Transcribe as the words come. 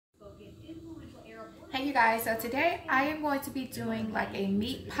Hey you guys, so today I am going to be doing like a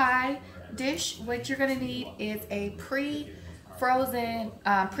meat pie dish. What you're going to need is a pre-frozen,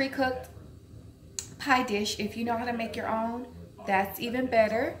 pre-cooked pie dish. If you know how to make your own, that's even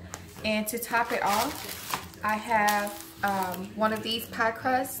better. And to top it off, I have one of these pie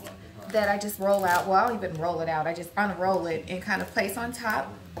crusts that I just roll out. Well, I don't even roll it out. I just unroll it and kind of place on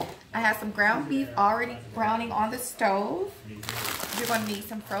top. I have some ground beef already browning on the stove. You're going to need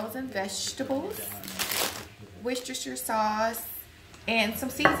some frozen vegetables, Worcestershire sauce, and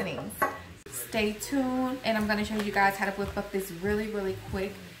some seasonings. Stay tuned, and I'm going to show you guys how to whip up this really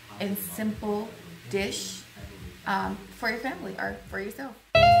quick and simple dish for your family or for yourself.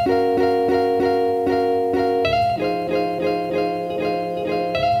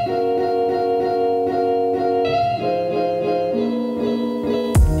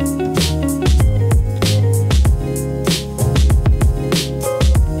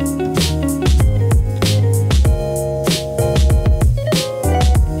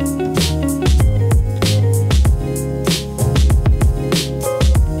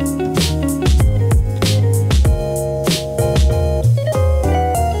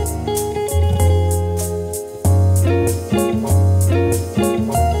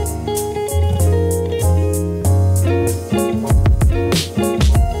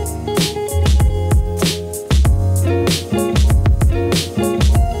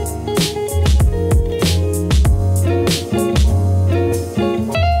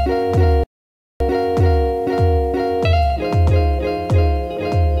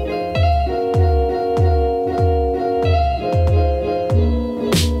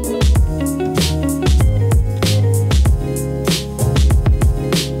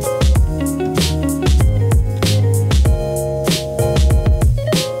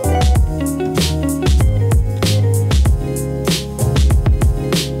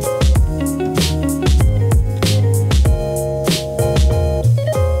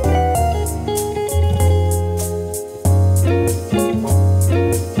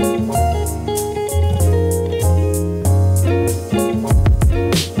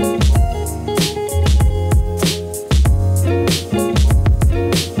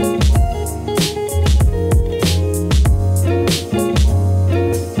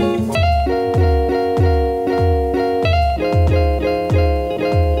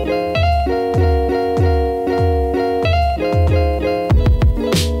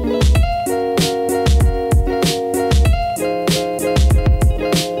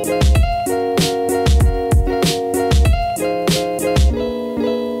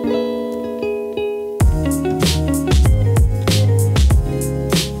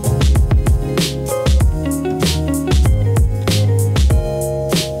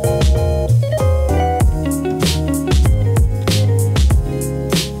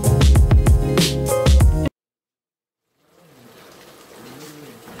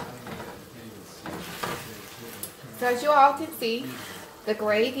 So as you all can see, the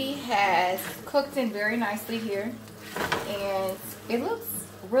gravy has cooked in very nicely here, and it looks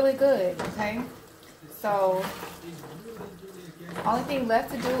really good, okay? So, only thing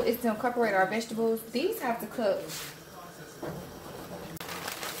left to do is to incorporate our vegetables. These have to cook.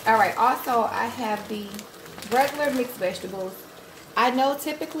 Alright, also I have the regular mixed vegetables. I know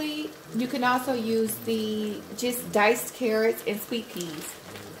typically you can also use the just diced carrots and sweet peas.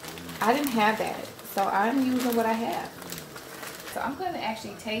 I didn't have that, so I'm using what I have. So I'm going to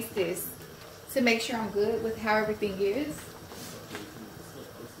actually taste this to make sure I'm good with how everything is.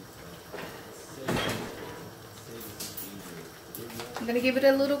 I'm going to give it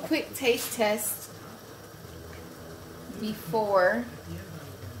a little quick taste test before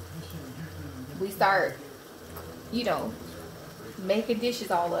we start, you know, making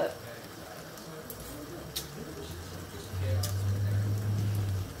dishes all up.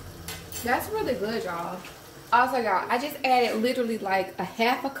 That's really good, y'all. Also, y'all, I just added literally like a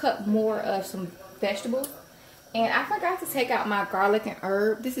half a cup more of some vegetables. And I forgot to take out my garlic and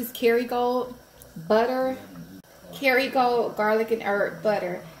herb. This is Kerrygold butter. Kerrygold garlic and herb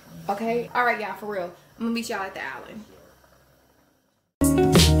butter. Okay? Alright, y'all, for real. I'm gonna meet y'all at the island.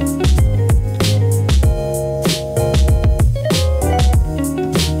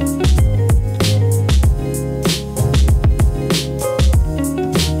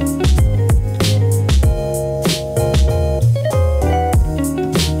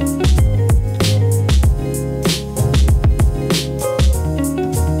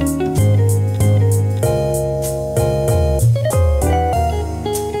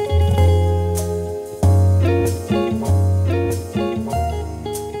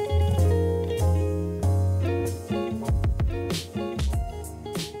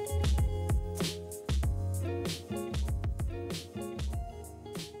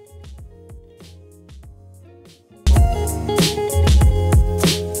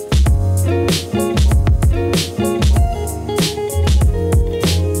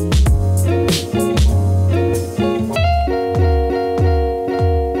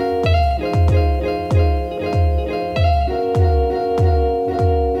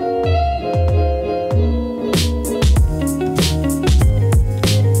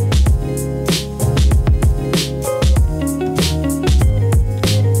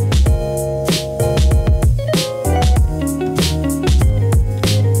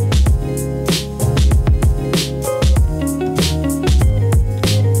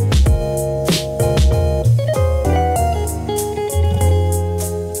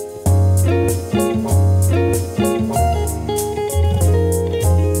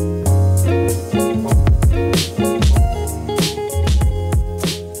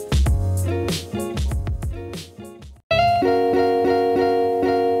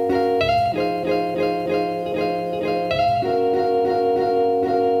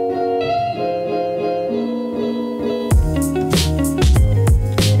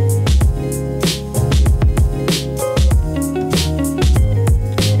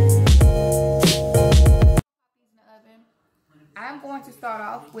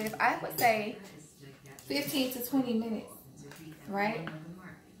 15 to 20 minutes, right?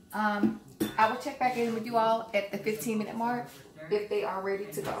 I will check back in with you all at the 15-minute mark if they are ready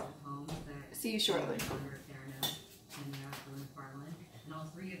to go. See you shortly.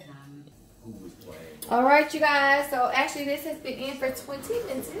 All right, you guys. So actually, this has been in for 20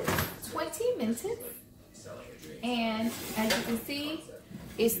 minutes. 20 minutes. And as you can see,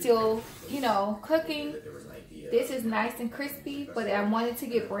 it's still, you know, cooking. This is nice and crispy, but I wanted to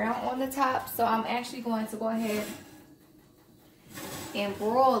get brown on the top, so I'm actually going to go ahead and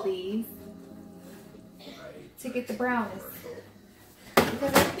broil these to get the brownness,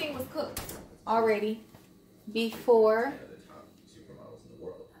 because everything was cooked already before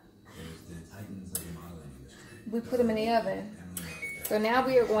we put them in the oven. So now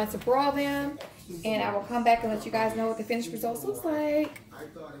we are going to broil them, and I will come back and let you guys know what the finished results looks like. I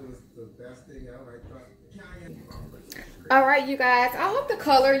thought it was the best thing ever. All right, you guys, I hope the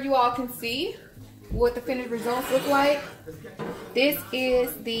color you all can see what the finished results look like. This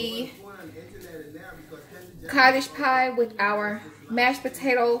is the cottage pie with our mashed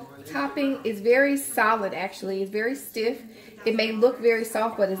potato topping. It's very solid, actually. It's very stiff. It may look very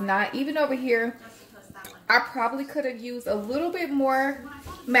soft, but it's not. Even over here, I probably could have used a little bit more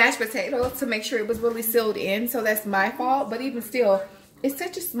mashed potatoes to make sure it was really sealed in, so that's my fault. But even still, it's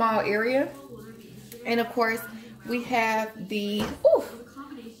such a small area. And of course, we have the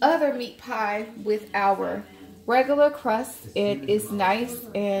other meat pie with our regular crust. It is nice,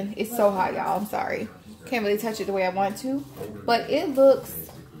 and it's so hot, y'all. I'm sorry. Can't really touch it the way I want to. But it looks,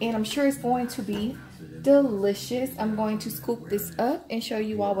 and I'm sure it's going to be delicious. I'm going to scoop this up and show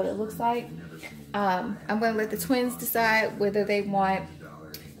you all what it looks like. I'm going to let the twins decide whether they want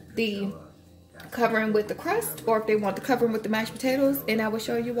the covering with the crust or if they want the covering with the mashed potatoes. And I will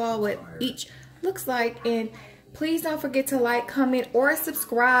show you all what each looks like. And please don't forget to like, comment, or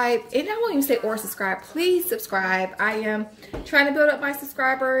subscribe. And I won't even say or subscribe. Please subscribe. I am trying to build up my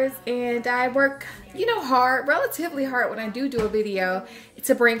subscribers, and I work, you know, hard, relatively hard when I do a video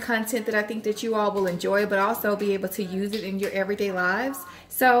to bring content that I think that you all will enjoy, but also be able to use it in your everyday lives.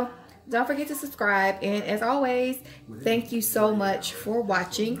 So don't forget to subscribe. And as always, thank you so much for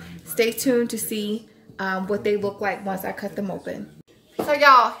watching. Stay tuned to see what they look like once I cut them open. So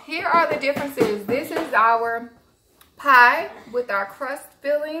y'all, here are the differences. This is our pie with our crust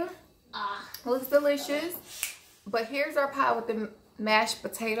filling. It looks delicious. But here's our pie with the mashed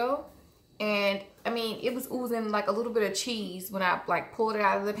potato. And I mean, it was oozing like a little bit of cheese when I like pulled it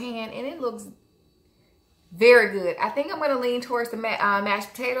out of the pan, and it looks very good. I think I'm going to lean towards the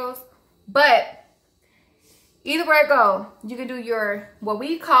mashed potatoes. But either way I go, you can do your, what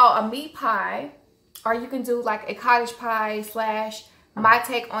we call a meat pie, or you can do like a cottage pie slash my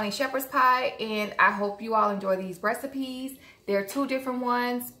take on a shepherd's pie. And I hope you all enjoy these recipes. They're two different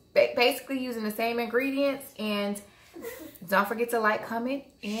ones, basically using the same ingredients. And don't forget to like, comment,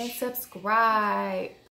 and subscribe.